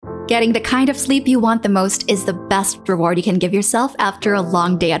Getting the kind of sleep you want the most is the best reward you can give yourself after a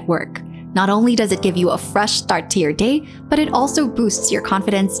long day at work. Not only does it give you a fresh start to your day, but it also boosts your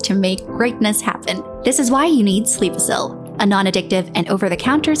confidence to make greatness happen. This is why you need Sleepasil, a non-addictive and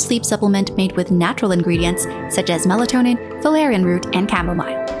over-the-counter sleep supplement made with natural ingredients such as melatonin, valerian root, and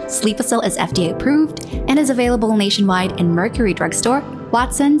chamomile. Sleepasil is FDA approved and is available nationwide in Mercury Drugstore,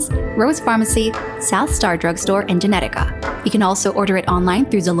 Watson's, Rose Pharmacy, South Star Drugstore, and Genetica. You can also order it online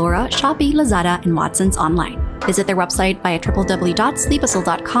through Zalora, Shopee, Lazada, and Watson's online. Visit their website via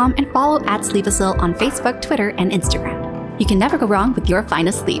www.sleepasil.com and follow @Sleepasil on Facebook, Twitter, and Instagram. You can never go wrong with your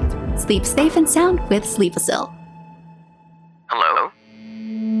finest sleep. Sleep safe and sound with Sleepasil. Hello?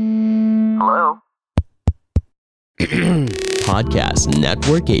 Hello? Podcast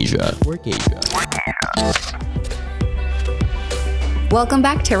Network Asia. Welcome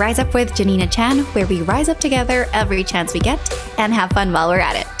back to Rise Up with Janina Chan, where we rise up together every chance we get and have fun while we're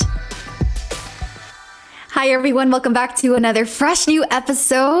at it. Hi everyone, welcome back to another fresh new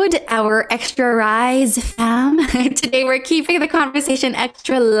episode, our Extra Rise fam. Today we're keeping the conversation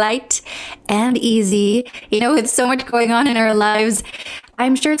extra light and easy. You know, with so much going on in our lives,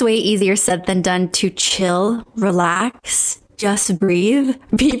 I'm sure it's way easier said than done to chill, relax, just breathe,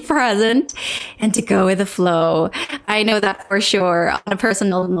 be present, and to go with the flow. I know that for sure on a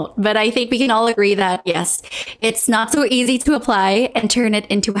personal note, but I think we can all agree that yes, it's not so easy to apply and turn it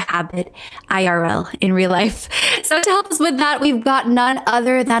into a habit IRL in real life. So to help us with that, we've got none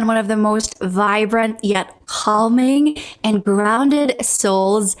other than one of the most vibrant yet calming and grounded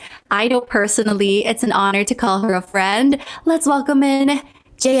souls I know personally. It's an honor to call her a friend. Let's welcome in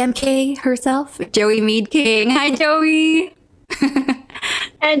JMK herself, Joey Mead King. Hi, Joey.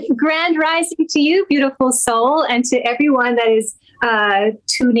 And grand rising to you, beautiful soul, and to everyone that is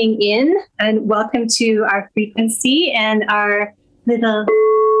tuning in. And welcome to our frequency and our little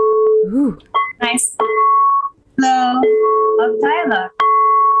nice flow of dialogue.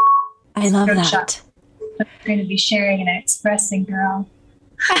 I love that. Shot. We're going to be sharing and expressing, girl.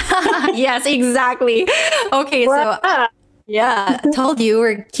 Yes, exactly. Okay, so yeah, I told you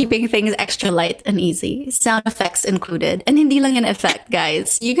we're keeping things extra light and easy. Sound effects included. And hindi lang an effect,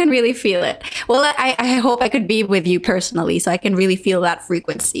 guys. You can really feel it. Well, I hope I could be with you personally so I can really feel that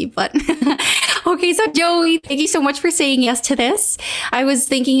frequency. But okay, so Joey, thank you so much for saying yes to this. I was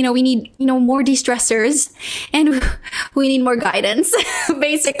thinking, we need, more de-stressors and we need more guidance.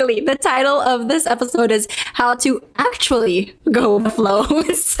 Basically, the title of this episode is How to Actually Go with the Flow.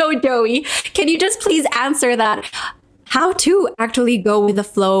 So Joey, can you just please answer that? How to actually go with the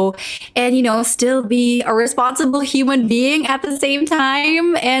flow and, still be a responsible human being at the same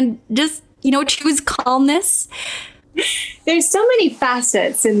time and just, choose calmness? There's so many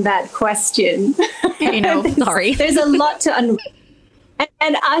facets in that question. I know, sorry. There's a lot to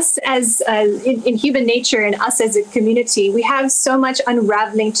and us as in human nature and us as a community, we have so much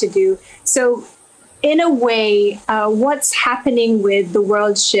unraveling to do. So in a way, what's happening with the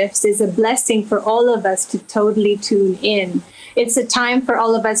world shifts is a blessing for all of us to totally tune in. It's a time for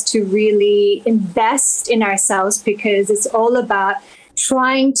all of us to really invest in ourselves because it's all about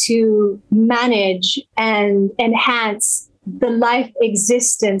trying to manage and enhance the life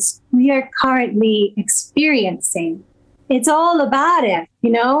existence we are currently experiencing. It's all about it,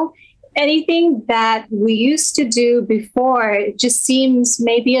 Anything that we used to do before, it just seems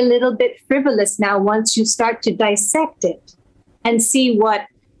maybe a little bit frivolous now once you start to dissect it and see what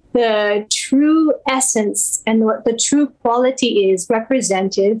the true essence and what the true quality is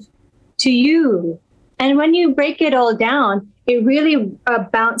representative to you. And when you break it all down, it really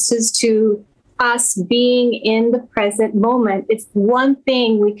bounces to us being in the present moment. It's one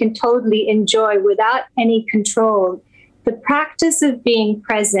thing we can totally enjoy without any control. The practice of being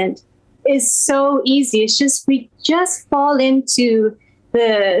present is so easy. It's just we just fall into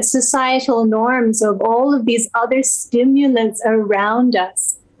the societal norms of all of these other stimulants around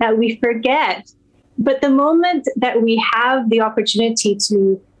us that we forget. But the moment that we have the opportunity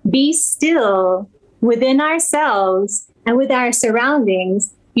to be still within ourselves and with our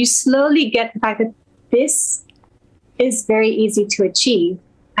surroundings, you slowly get the fact that this is very easy to achieve.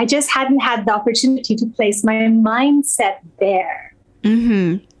 I just hadn't had the opportunity to place my mindset there.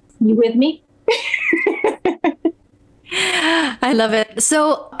 Mm-hmm. You with me? I love it.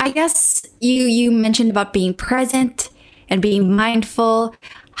 So I guess you mentioned about being present and being mindful.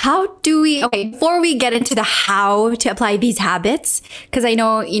 How do we, before we get into the how to apply these habits, because I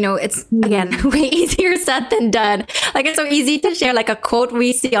know, it's, again, way easier said than done. It's so easy to share a quote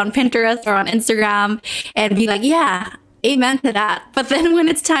we see on Pinterest or on Instagram and be like, yeah, amen to that. But then when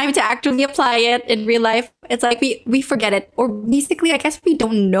it's time to actually apply it in real life, it's like we forget it. Or basically, I guess we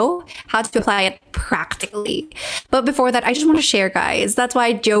don't know how to apply it practically. But before that, I just want to share, guys. That's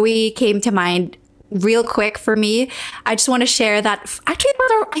why Joey came to mind real quick for me. I just want to share that actually,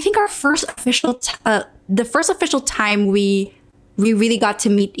 I think our first official, the first official time we really got to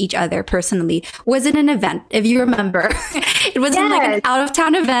meet each other personally was in an event, if you remember. It was in like an out of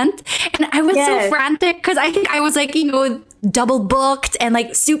town event, and I was so frantic because I think I was like, double booked and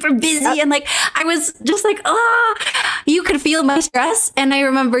like super busy, and like I was just like, you could feel my stress. And I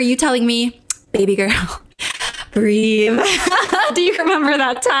remember you telling me, baby girl, breathe. Do you remember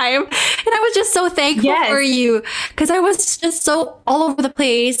that time? And I was just so thankful for you, because I was just so all over the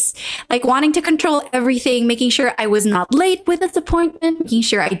place, like wanting to control everything, making sure I was not late with this appointment, making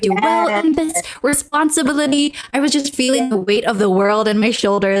sure I do well in this responsibility. I was just feeling the weight of the world in my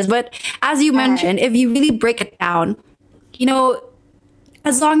shoulders. But as you mentioned, if you really break it down,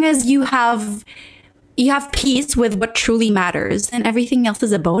 as long as you have peace with what truly matters, then everything else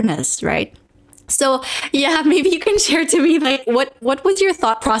is a bonus, right? So yeah, maybe you can share to me, like, what was your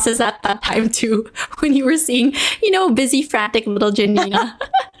thought process at that time too, when you were seeing, busy, frantic little Janina?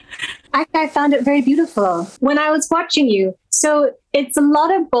 I found it very beautiful when I was watching you. So it's a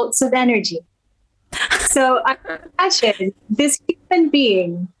lot of bolts of energy. So I imagine this human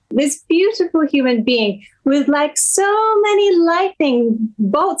being, this beautiful human being with like so many lightning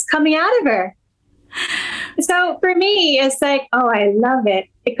bolts coming out of her. So for me, it's like, I love it,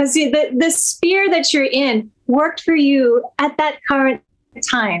 because the sphere that you're in worked for you at that current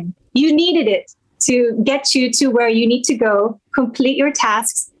time. You needed it to get you to where you need to go, complete your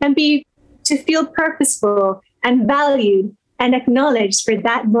tasks, and to feel purposeful and valued and acknowledged for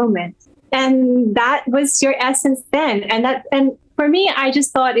that moment. And that was your essence then. And for me, I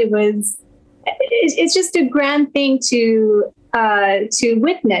just thought it's just a grand thing to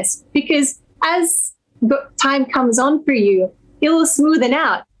witness, because as time comes on for you, it will smoothen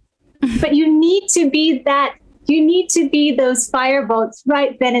out. But you need to be those firebolts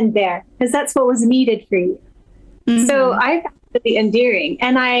right then and there, because that's what was needed for you. Mm-hmm. So I found it really endearing,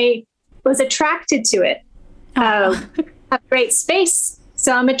 and I was attracted to it. Have great space,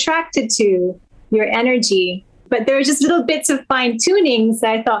 so I'm attracted to your energy. But there were just little bits of fine tunings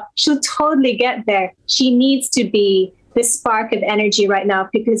that I thought, she'll totally get there. She needs to be this spark of energy right now,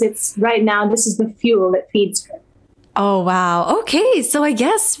 because this is the fuel that feeds her. Oh, wow. Okay. So I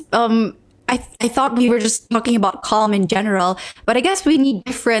guess I thought we were just talking about calm in general, but I guess we need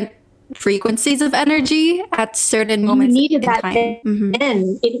different frequencies of energy at certain moments. You needed that time.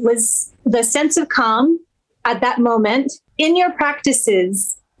 Then it was the sense of calm at that moment in your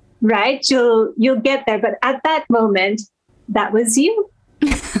practices, right? You'll get there. But at that moment, that was you.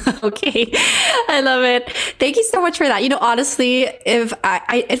 Okay. I love it. Thank you so much for that. Honestly,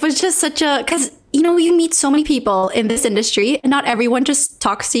 it was just because, you meet so many people in this industry, and not everyone just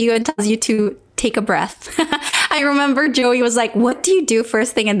talks to you and tells you to take a breath. I remember Joey was like, what do you do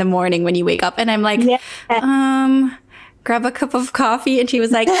first thing in the morning when you wake up? And I'm like, grab a cup of coffee. And she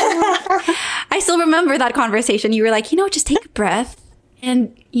was like, I still remember that conversation. You were like, just take a breath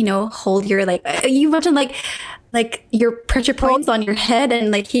and, hold your, you mentioned like your pressure points on your head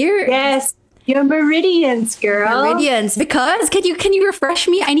and like here. Yes. Your meridians, girl. Meridians. Because can you refresh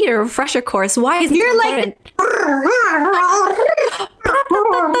me? I need a refresher course. Why is it important?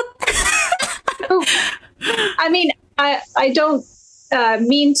 I mean, I don't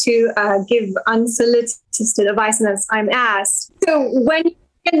mean to give unsolicited advice unless I'm asked. So when you're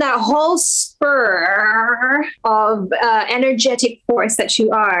in that whole spur of energetic force that you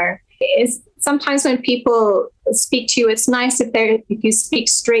are, is sometimes when people speak to you, it's nice if you speak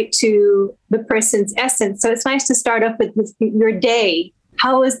straight to the person's essence. So it's nice to start off with your day.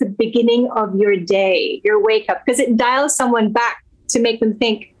 How was the beginning of your day, your wake up? Because it dials someone back to make them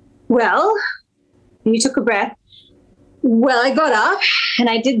think, well, you took a breath. Well, I got up and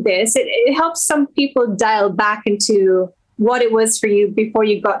I did this. It helps some people dial back into what it was for you before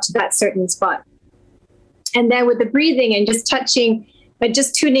you got to that certain spot. And then with the breathing and just touching, but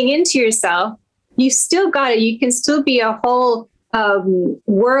just tuning into yourself, you still got it. You can still be a whole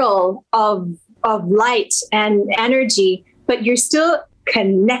whirl of light and energy, but you're still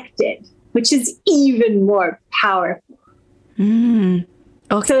connected, which is even more powerful. Okay.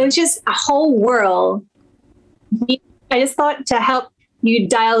 So it's just a whole whirl. I just thought to help you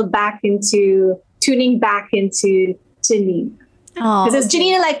dial back into tuning back into Janina. Because it's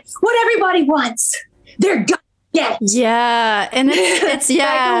Janina, like what everybody wants. They're gonna get. Yeah. And it's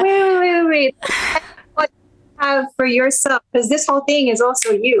yeah. Like, wait. What you have for yourself, because this whole thing is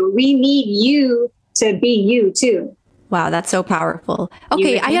also you. We need you to be you too. Wow, that's so powerful.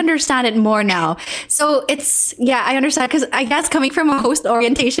 Okay, I understand it more now. So I understand because I guess coming from a host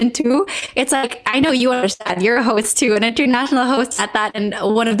orientation too, it's like, I know you understand. You're a host too, an international host at that, and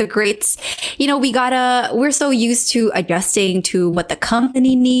one of the greats. We're so used to adjusting to what the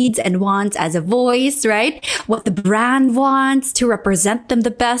company needs and wants as a voice, right? What the brand wants to represent them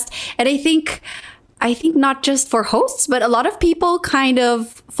the best. And I think not just for hosts, but a lot of people kind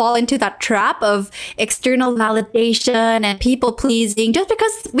of fall into that trap of external validation and people pleasing just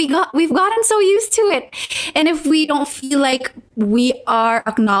because we've gotten so used to it. And if we don't feel like we are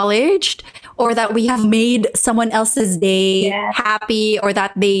acknowledged or that we have made someone else's day happy or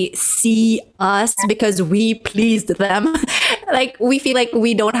that they see us because we pleased them, like we feel like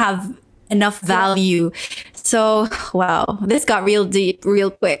we don't have enough value. So, wow, this got real deep real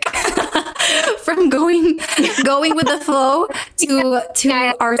quick. From going with the flow to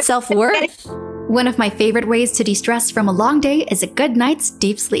our self-worth. One of my favorite ways to de-stress from a long day is a good night's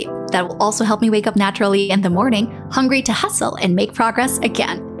deep sleep. That will also help me wake up naturally in the morning, hungry to hustle and make progress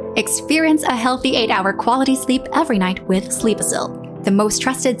again. Experience a healthy 8-hour quality sleep every night with Sleepasil, the most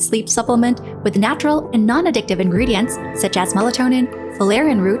trusted sleep supplement with natural and non-addictive ingredients such as melatonin,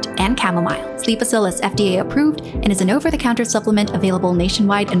 valerian root, and chamomile. Sleepasil is FDA approved and is an over-the-counter supplement available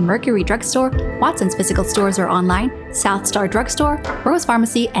nationwide in Mercury Drugstore, Watson's physical stores or online, South Star Drugstore, Rose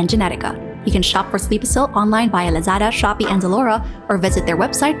Pharmacy, and Genetica. You can shop for Sleepasil online via Lazada, Shopee, and Zalora, or visit their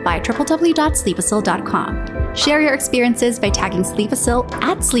website via www.sleepasil.com. Share your experiences by tagging Sleepasil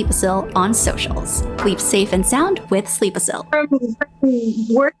at Sleepasil on socials. Sleep safe and sound with Sleepasil. From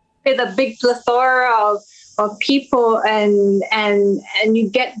working with a big plethora of people and you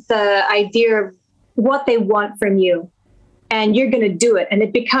get the idea of what they want from you and you're going to do it. And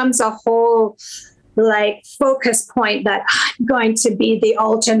it becomes a whole focus point that I'm going to be the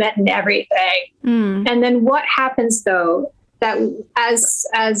ultimate in everything. And then what happens though, that as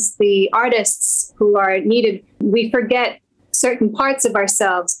the artists who are needed, we forget certain parts of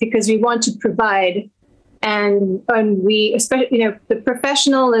ourselves because we want to provide. And we, especially, the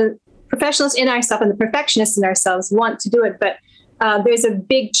professionals in ourselves and the perfectionists in ourselves want to do it, but there's a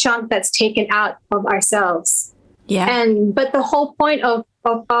big chunk that's taken out of ourselves. Yeah. But the whole point of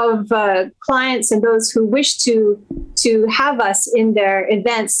clients and those who wish to have us in their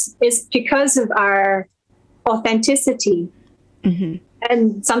events is because of our authenticity. Mm-hmm.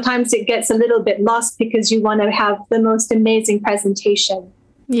 And sometimes it gets a little bit lost because you want to have the most amazing presentation.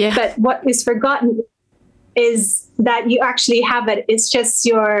 Yeah. But what is forgotten is that you actually have it. It's just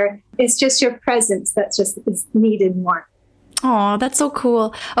your presence that just is needed more. Oh, that's so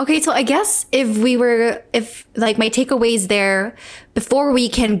cool. Okay, so I guess if my takeaways there, before we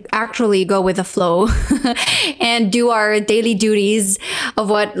can actually go with the flow and do our daily duties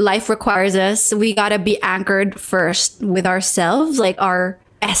of what life requires us, we gotta be anchored first with ourselves, like our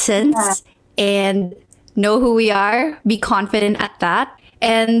essence, and know who we are, be confident at that.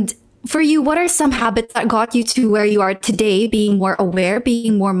 And for you, what are some habits that got you to where you are today, being more aware,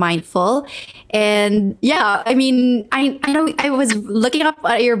 being more mindful? And I mean, I know I was looking up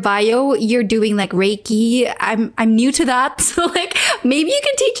at your bio, you're doing like Reiki. I'm new to that. So maybe you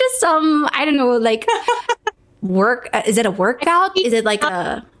can teach us some, I don't know, work. Is it a workout? Is it like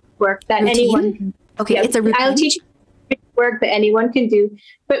a work that routine? Anyone can? Okay, it's a routine. I'll teach you work that anyone can do.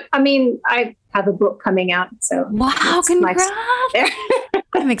 But I mean, I have a book coming out. So wow, congrats.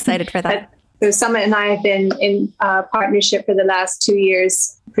 I'm excited for that. So Sumit and I have been in partnership for the last 2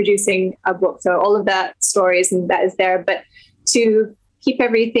 years producing a book. So all of that stories and that is there. But to keep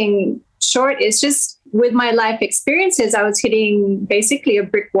everything short, it's just with my life experiences, I was hitting basically a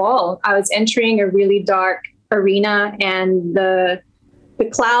brick wall. I was entering a really dark arena and the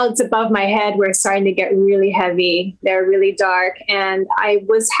clouds above my head were starting to get really heavy. They're really dark. And I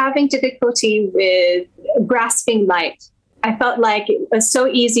was having difficulty with grasping light. I felt like it was so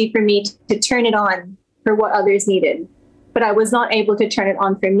easy for me to turn it on for what others needed, but I was not able to turn it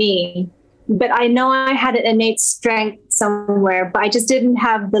on for me. But I know I had an innate strength somewhere, but I just didn't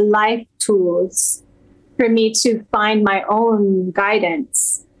have the life tools for me to find my own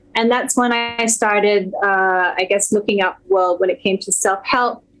guidance. And that's when I started, looking up, when it came to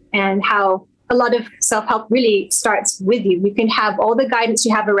self-help and how a lot of self-help really starts with you. You can have all the guidance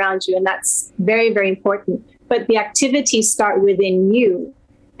you have around you, and that's very, very important. But the activities start within you.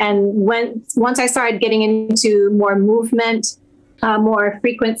 And once I started getting into more movement, more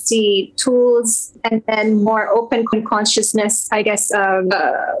frequency tools, and then more open consciousness,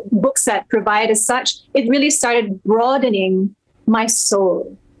 books that provide as such, it really started broadening my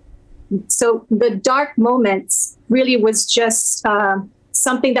soul. So the dark moments really was just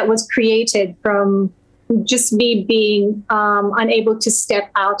something that was created from just me being unable to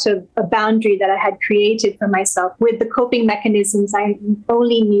step out of a boundary that I had created for myself with the coping mechanisms I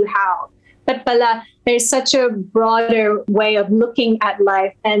only knew how. But pala, there's such a broader way of looking at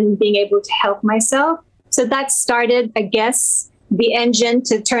life and being able to help myself. So that started, I guess, the engine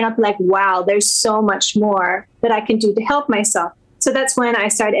to turn up like, wow, there's so much more that I can do to help myself. So that's when I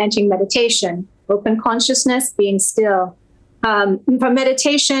started entering meditation, open consciousness, being still. From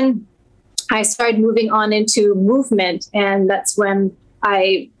meditation, I started moving on into movement. And that's when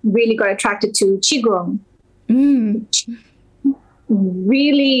I really got attracted to Qigong.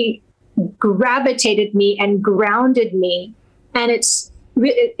 Really gravitated me and grounded me. And it's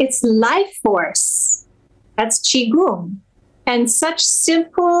life force. That's Qigong. And such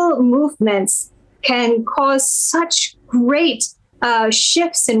simple movements can cause such great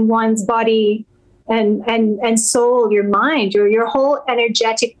shifts in one's body and soul, your mind, your whole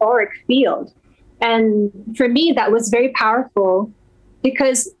energetic auric field. And for me, that was very powerful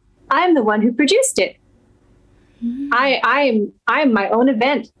because I'm the one who produced it. I'm my own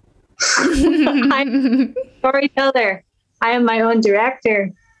event. I'm a storyteller. I am my own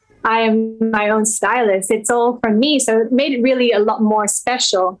director. I am my own stylist. It's all from me. So it made it really a lot more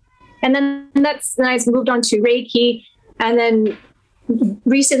special. And then I moved on to Reiki. And then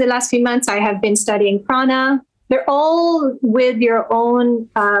recently, the last few months, I have been studying prana. They're all with your own,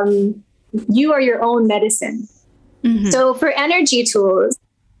 you are your own medicine. So for energy tools,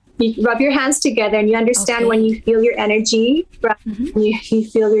 you rub your hands together and you understand when you feel your energy, you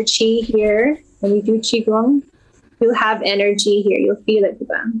feel your chi here. When you do Qigong, you'll have energy here. You'll feel it.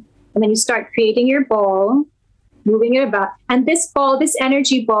 And then you start creating your ball, moving it about. And this ball, this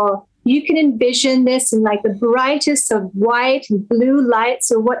energy ball, you can envision this in like the brightest of white and blue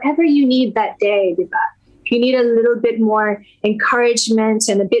lights or whatever you need that day. If you need a little bit more encouragement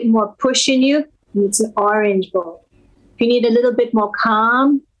and a bit more push in you, it's an orange ball. If you need a little bit more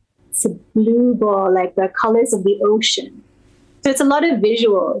calm, it's a blue ball, like the colors of the ocean. So it's a lot of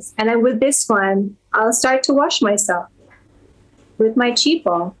visuals. And then with this one, I'll start to wash myself with my chi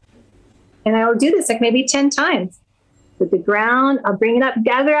ball. And I will do this like maybe 10 times. With the ground, I'll bring it up,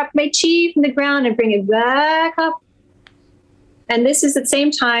 gather up my chi from the ground and bring it back up. And this is at the same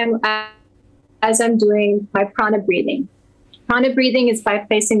time as I'm doing my prana breathing. Prana breathing is by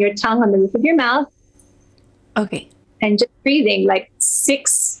placing your tongue on the roof of your mouth. Okay. And just breathing like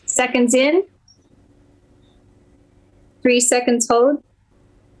 6 seconds in, 3 seconds hold,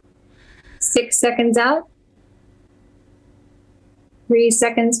 6 seconds out, 3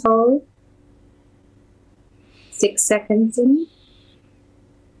 seconds hold, 6 seconds in,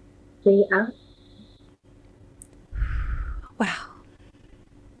 3 out. Wow.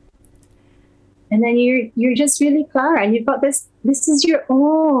 And then you're just really clear, and you've got this is your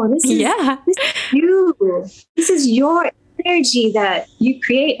own. This is you. This is your energy that you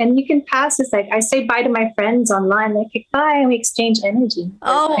create, and you can pass this. Like I say bye to my friends online, like bye, and we exchange energy.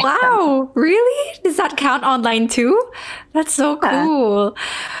 Oh wow. Really? Does that count online too? That's so cool.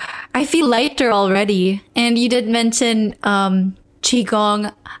 I feel lighter already. And you did mention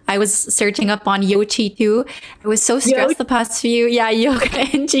Qigong. I was searching up on Yochi too. I was so stressed the past few, yoga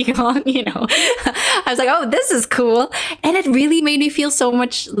and Qigong, I was like, oh, this is cool. And it really made me feel so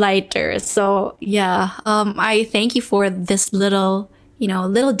much lighter. So I thank you for this little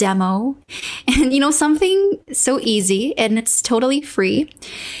demo. And, something so easy and it's totally free.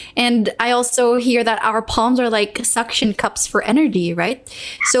 And I also hear that our palms are like suction cups for energy, right?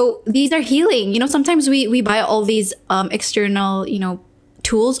 So these are healing. Sometimes we buy all these external,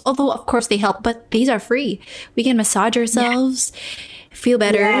 tools, although of course they help, but these are free. We can massage ourselves, feel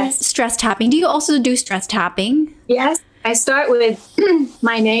better. Yes. Stress tapping. Do you also do stress tapping? Yes. I start with,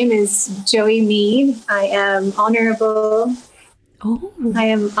 my name is Joey Mead. I am honorable. Oh. I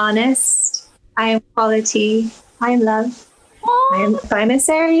am honest. I am quality. I am love. I am the thymus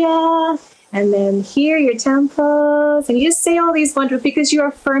area. And then here, your temples. And you just say all these wonderful, because you're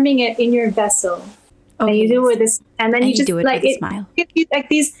affirming it in your vessel. Okay. And you do it with this, and then you just do it like with a smile. Like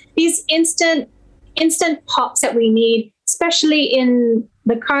these instant pops that we need, especially in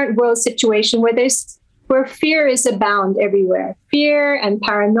the current world situation where fear is abound everywhere. Fear and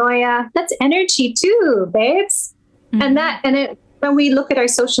paranoia. That's energy too, babes. Mm-hmm. When we look at our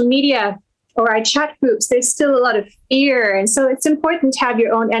social media or our chat groups, there's still a lot of fear. And so it's important to have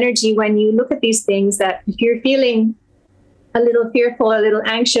your own energy when you look at these things, that if you're feeling a little fearful, a little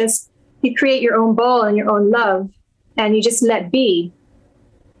anxious, you create your own ball and your own love and you just let be.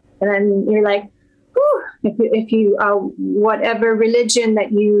 And then you're like, whew, if you whatever religion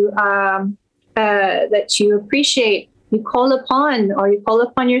that you appreciate, you call upon, or you call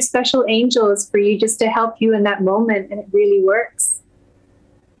upon your special angels for you just to help you in that moment, and it really works.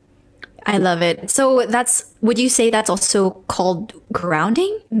 I love it. So would you say that's also called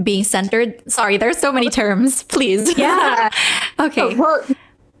grounding, being centered? Sorry, there's so many terms, please. Yeah. Okay. Well,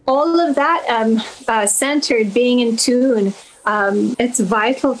 all of that centered, being in tune, it's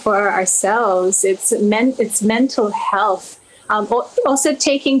vital for ourselves. It's mental health. Also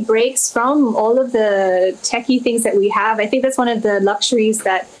taking breaks from all of the techie things that we have. I think that's one of the luxuries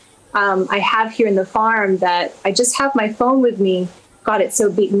that I have here in the farm, that I just have my phone with me. God, it's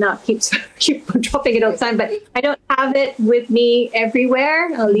so beaten up. Keep dropping it all the time, but I don't have it with me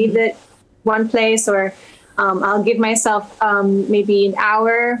everywhere. I'll leave it one place, or I'll give myself maybe an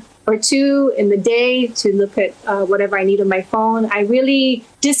hour or two in the day to look at whatever I need on my phone. I really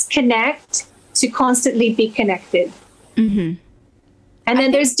disconnect to constantly be connected. Mm-hmm. And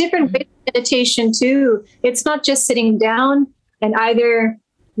then there's different ways of meditation too. It's not just sitting down and either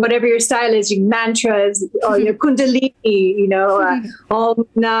whatever your style is, your mantras or your kundalini, Om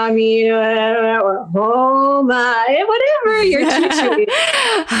Nami or Homa, whatever your teacher is.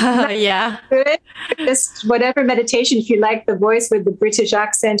 Yeah. Just whatever meditation, if you like the voice with the British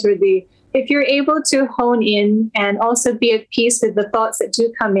accent, or if you're able to hone in and also be at peace with the thoughts that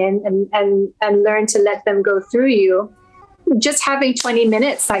do come in, and learn to let them go through you. Just having 20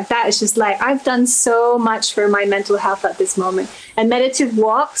 minutes like that is just like, I've done so much for my mental health at this moment. And meditative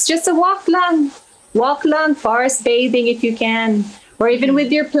walks, just a walk lang, forest bathing if you can, or even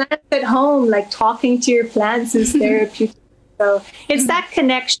with your plants at home, like talking to your plants is therapeutic. So it's that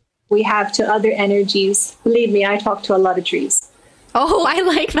connection we have to other energies. Believe me, I talk to a lot of trees. Oh, I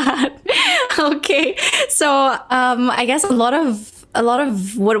like that. Okay. So I guess a lot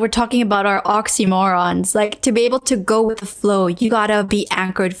of what we're talking about are oxymorons. Like, to be able to go with the flow, you gotta be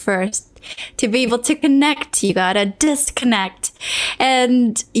anchored first. To be able to connect, you gotta disconnect.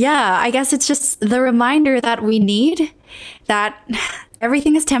 And yeah, I guess it's just the reminder that we need, that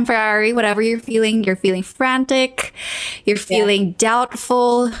everything is temporary. Whatever you're feeling frantic, you're feeling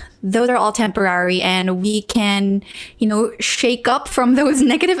doubtful, those are all temporary, and we can, shake up from those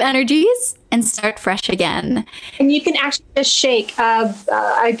negative energies and start fresh again. And you can actually just shake.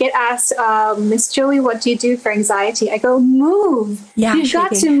 I get asked, Miss Joey, what do you do for anxiety? I go, move. Yeah, you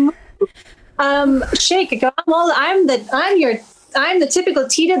got to move. Shake. I go, I'm the typical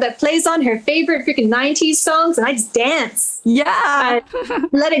Tita that plays on her favorite freaking 90s songs, and I just dance. Yeah.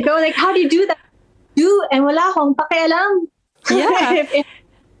 Let it go. Like, how do you do that? And wala akong pakialam. Yeah. if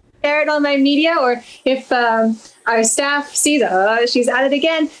share it on my media, or if our staff sees, she's at it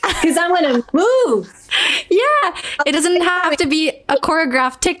again, because I'm going to move. Yeah. It doesn't have to be a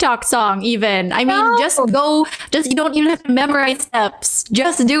choreographed TikTok song even. I mean, just go, you don't even have to memorize steps.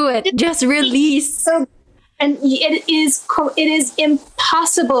 Just do it. Just release. So, and it is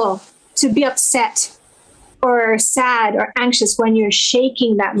impossible to be upset or sad or anxious when you're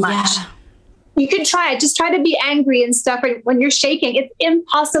shaking that much. Yeah. You can try it. Just try to be angry and stuff. When you're shaking, it's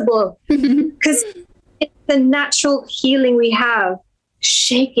impossible, because it's the natural healing we have.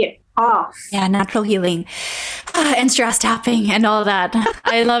 Shake it off. Yeah, natural healing and stress tapping and all that.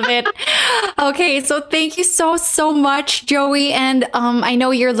 I love it. Okay, so thank you so much, Joey. And I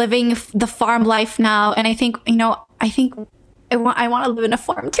know you're living the farm life now, and I think I want to live in a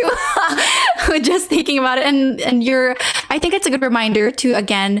farm too. Just thinking about it, and I think it's a good reminder to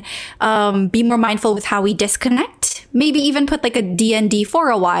again be more mindful with how we disconnect. Maybe even put like a DND for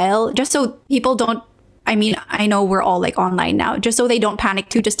a while, just so people don't. I mean, I know we're all like online now, just so they don't panic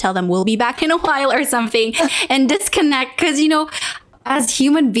too. Just tell them we'll be back in a while or something, and disconnect, because as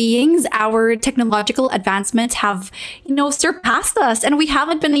human beings, our technological advancements have, surpassed us, and we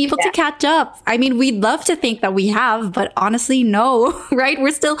haven't been able to catch up. I mean, we'd love to think that we have, but honestly, no, right?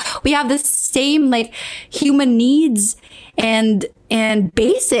 We have the same like human needs and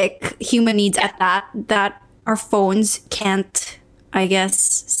basic human needs at that our phones can't, I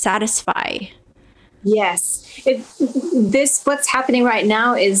guess, satisfy. Yes. What's happening right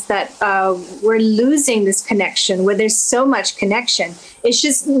now is that we're losing this connection where there's so much connection. It's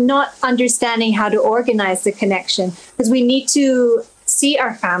just not understanding how to organize the connection, because we need to see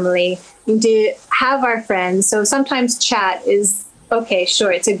our family, to have our friends. So sometimes chat is okay,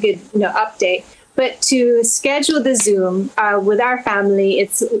 sure, it's a good update. But to schedule the Zoom with our family,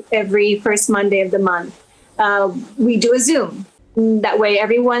 it's every first Monday of the month. We do a Zoom. That way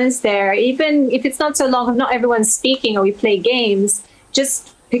everyone is there, even if it's not so long, if not everyone's speaking, or we play games,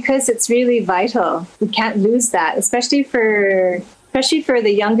 just because it's really vital. We can't lose that, especially for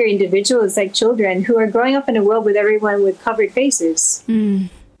the younger individuals like children who are growing up in a world with everyone with covered faces.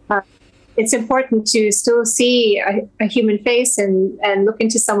 it's important to still see a human face and look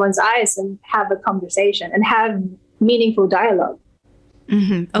into someone's eyes and have a conversation and have meaningful dialogue.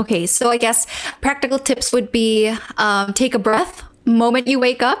 Okay, so I guess practical tips would be take a breath moment you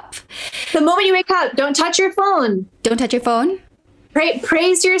wake up. The moment you wake up, don't touch your phone. Don't touch your phone.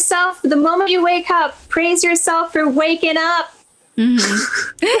 Praise yourself the moment you wake up. Praise yourself for waking up.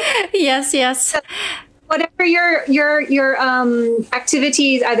 Yes. Whatever your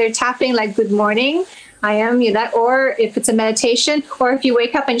activities, either tapping like good morning, I am you that, or if it's a meditation, or if you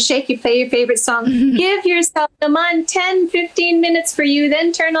wake up and shake, you play your favorite song. Give yourself the 10-15 minutes for you,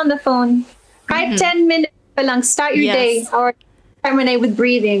 then turn on the phone. Right, 10 minutes pa lang, start your day, or terminate with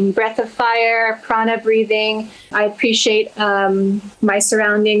breathing, breath of fire, prana breathing. I appreciate my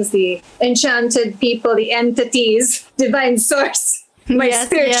surroundings, the enchanted people, the entities, divine source, my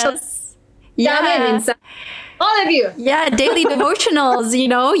spiritual. Yeah. All of you. Yeah, daily devotionals,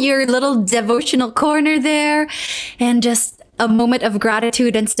 your little devotional corner there, and just a moment of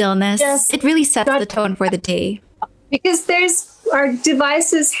gratitude and stillness. Yes. It really sets the tone for the day. Because our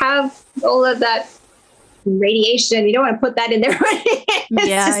devices have all of that radiation. You don't want to put that in there.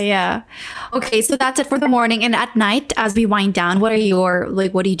 Yeah. Okay, so that's it for the morning. And at night, as we wind down, what do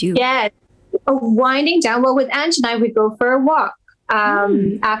you do? Yeah, winding down. Well, with Ange and I, we go for a walk.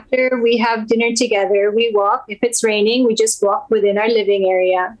 After we have dinner together, we walk. If it's raining, we just walk within our living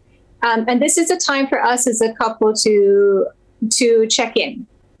area. And this is a time for us as a couple to check in.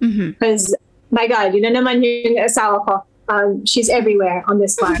 Because, my God, naman yung asawa ko, she's everywhere on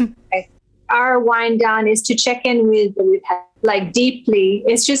this farm. Okay? Our wind down is to check in with like deeply.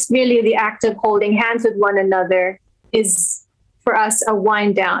 It's just really the act of holding hands with one another is for us a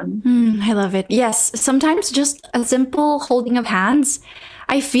wind down. I love it. Yes, sometimes just a simple holding of hands.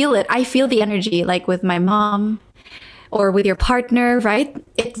 I feel it. I feel the energy, like with my mom or with your partner, right?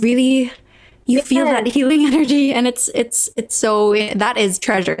 It really, you feel that healing energy, and it's so, that is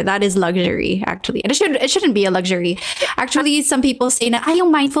treasure. That is luxury, actually. And it shouldn't be a luxury. Actually, some people say na,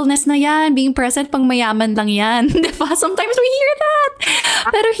 yung mindfulness na yan, being present, pang mayaman lang yan. Diba? Sometimes we hear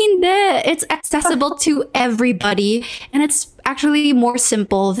that. Pero hindi. It's accessible to everybody, and it's actually more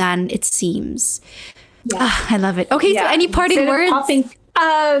simple than it seems. I love it. Okay, so any parting words?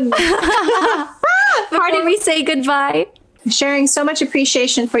 Before we say goodbye? Sharing so much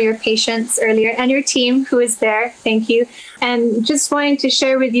appreciation for your patience earlier and your team who is there. Thank you. And just wanting to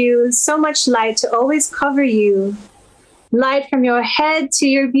share with you so much light to always cover you. Light from your head to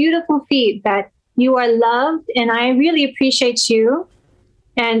your beautiful feet, that you are loved. And I really appreciate you.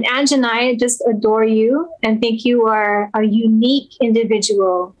 And Ange and I just adore you and think you are a unique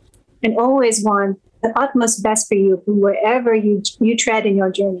individual and always want the utmost best for you from wherever you tread in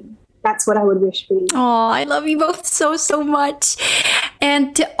your journey. That's what I would wish for you. Oh, I love you both so, so much.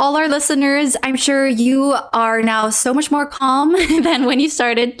 And to all our listeners, I'm sure you are now so much more calm than when you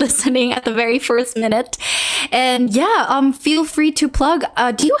started listening at the very first minute. And feel free to plug.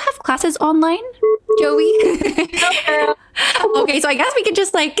 Do you have classes online, Joey? Okay, so I guess we could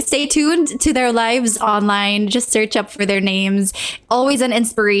just stay tuned to their lives online. Just search up for their names. Always an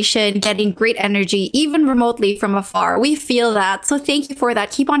inspiration, getting great energy, even remotely from afar. We feel that. So thank you for that.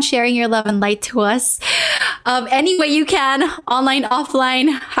 Keep on sharing your love and light to us. Any way you can, online,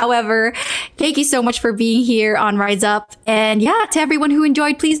 offline. However, thank you so much for being here on Rise Up. And to everyone who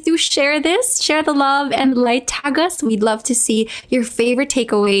enjoyed, please do share this. Share the love and light. Tag us. We'd love to see your favorite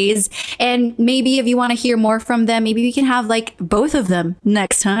takeaways. And maybe if you want to hear more from them, maybe we can have both of them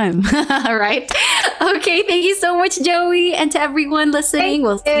next time. All right. Okay. Thank you so much, Joey. And to everyone listening,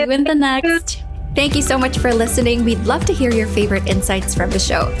 we'll see you in the next. Thank you so much for listening. We'd love to hear your favorite insights from the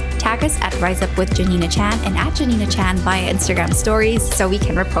show. Tag us at Rise Up with Janina Chan and at Janina Chan via Instagram stories so we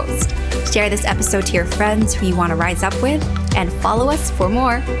can repost. Share this episode to your friends who you want to rise up with, and follow us for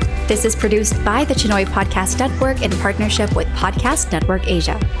more. This is produced by the Chinoy Podcast Network in partnership with Podcast Network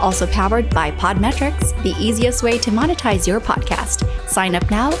Asia. Also powered by Podmetrics, the easiest way to monetize your podcast. Sign up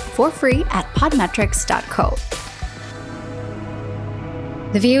now for free at podmetrics.co.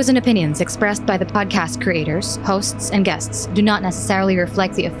 The views and opinions expressed by the podcast creators, hosts, and guests do not necessarily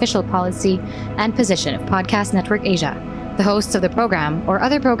reflect the official policy and position of Podcast Network Asia, the hosts of the program, or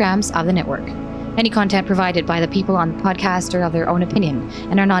other programs of the network. Any content provided by the people on the podcast are of their own opinion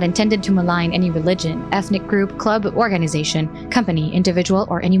and are not intended to malign any religion, ethnic group, club, organization, company, individual,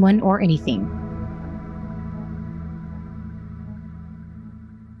 or anyone or anything.